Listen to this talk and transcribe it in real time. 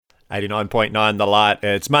89.9 The Light.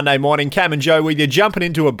 It's Monday morning. Cam and Joe with you, jumping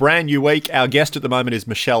into a brand new week. Our guest at the moment is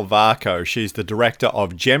Michelle Varcoe. She's the director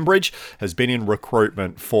of Gembridge, has been in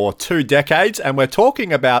recruitment for 2 decades, and we're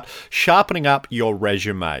talking about sharpening up your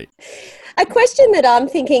resume. A question that I'm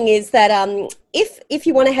thinking is that if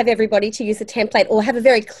you want to have everybody to use a template or have a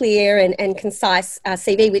very clear and concise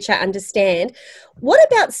CV, which I understand, what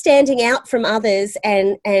about standing out from others?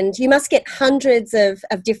 And you must get hundreds of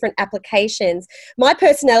different applications. My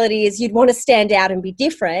personality is you'd want to stand out and be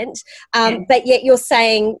different, but yet you're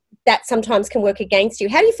saying that sometimes can work against you.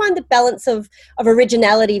 How do you find the balance of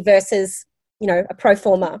originality versus, a pro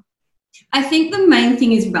forma? I think the main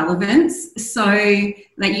thing is relevance. So you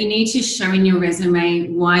need to show in your resume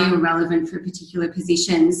why you're relevant for a particular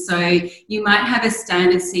position. So you might have a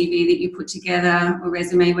standard CV that you put together, or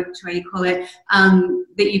resume, which way you call it,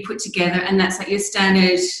 that you put together, and that's like your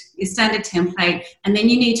standard template. And then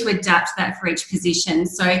you need to adapt that for each position.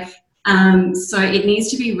 So it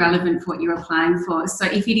needs to be relevant for what you're applying for. So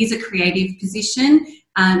if it is a creative position,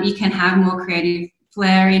 you can have more creative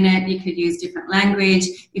flair in it. You could use different language.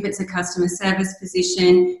 If it's a customer service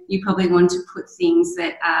position, you probably want to put things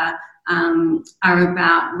that are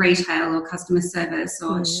about retail or customer service,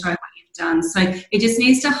 or show what you've done. So it just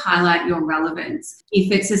needs to highlight your relevance.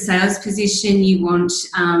 If it's a sales position, you want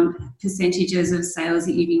percentages of sales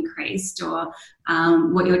that you've increased, or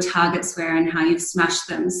what your targets were and how you've smashed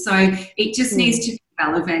them. So it just needs to be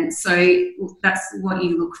relevant. So that's what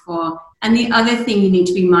you look for. And the other thing you need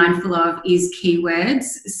to be mindful of is keywords.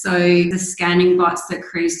 So the scanning bots that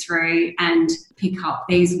cruise through and pick up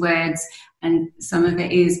these words, and some of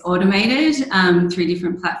it is automated through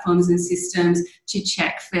different platforms and systems to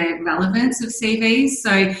check for relevance of CVs.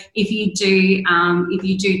 So if you do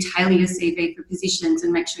tailor your CV for positions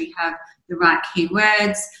and make sure you have the right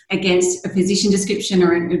keywords against a position description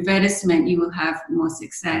or an advertisement, you will have more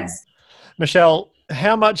success. Michelle,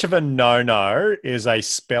 how much of a no-no is a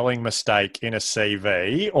spelling mistake in a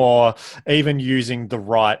CV, or even using the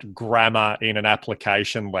right grammar in an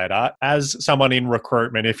application letter? As someone in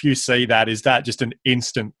recruitment, if you see that, is that just an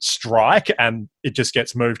instant strike and it just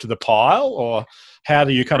gets moved to the pile, or how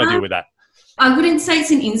do you kind of deal with that? I wouldn't say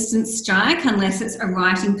it's an instant strike unless it's a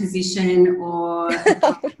writing position or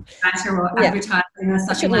advertising or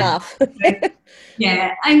something like that.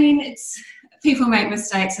 Yeah, I mean, people make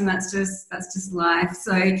mistakes, and that's just life.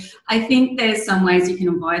 So I think there's some ways you can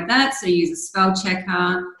avoid that. So use a spell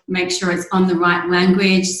checker, make sure it's on the right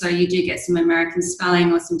language. So you do get some American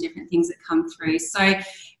spelling or some different things that come through. So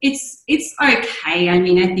it's okay. I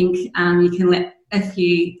mean, I think you can let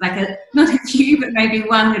not a few, but maybe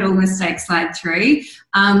one little mistake slide through.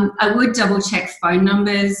 I would double check phone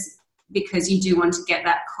numbers, because you do want to get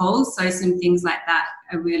that call. So some things like that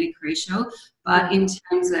are really crucial. But in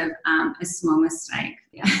terms of a small mistake,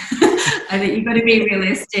 I think you've got to be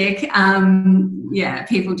realistic.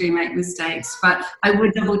 People do make mistakes, but I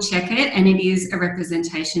would double check it, and it is a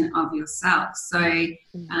representation of yourself. So you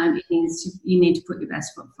need to put your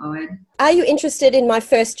best foot forward. Are you interested in my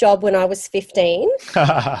first job when I was 15?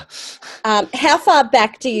 How far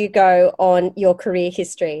back do you go on your career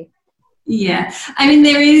history? Yeah, I mean,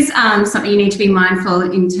 there is something you need to be mindful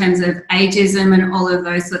in terms of ageism and all of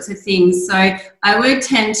those sorts of things. So I would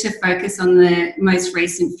tend to focus on the most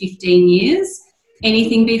recent 15 years.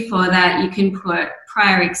 Anything before that, you can put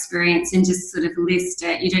prior experience and just sort of list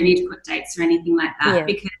it. You don't need to put dates or anything like that,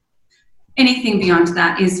 because anything beyond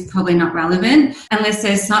that is probably not relevant unless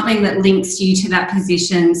there's something that links you to that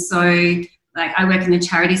position. So I work in the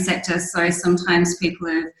charity sector, so sometimes people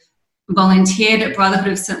have volunteered at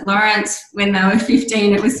Brotherhood of St. Lawrence when they were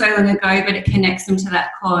 15. It was so long ago, but it connects them to that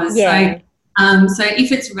cause. Yeah. So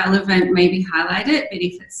if it's relevant, maybe highlight it, but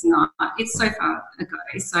if it's not, it's so far ago.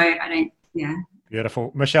 So I don't,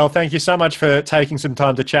 Beautiful. Michelle, thank you so much for taking some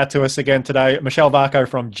time to chat to us again today. Michelle Varcoe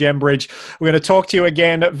from Gembridge. We're going to talk to you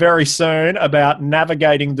again very soon about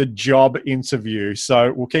navigating the job interview.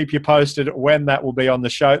 So we'll keep you posted when that will be on the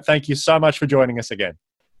show. Thank you so much for joining us again.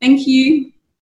 Thank you.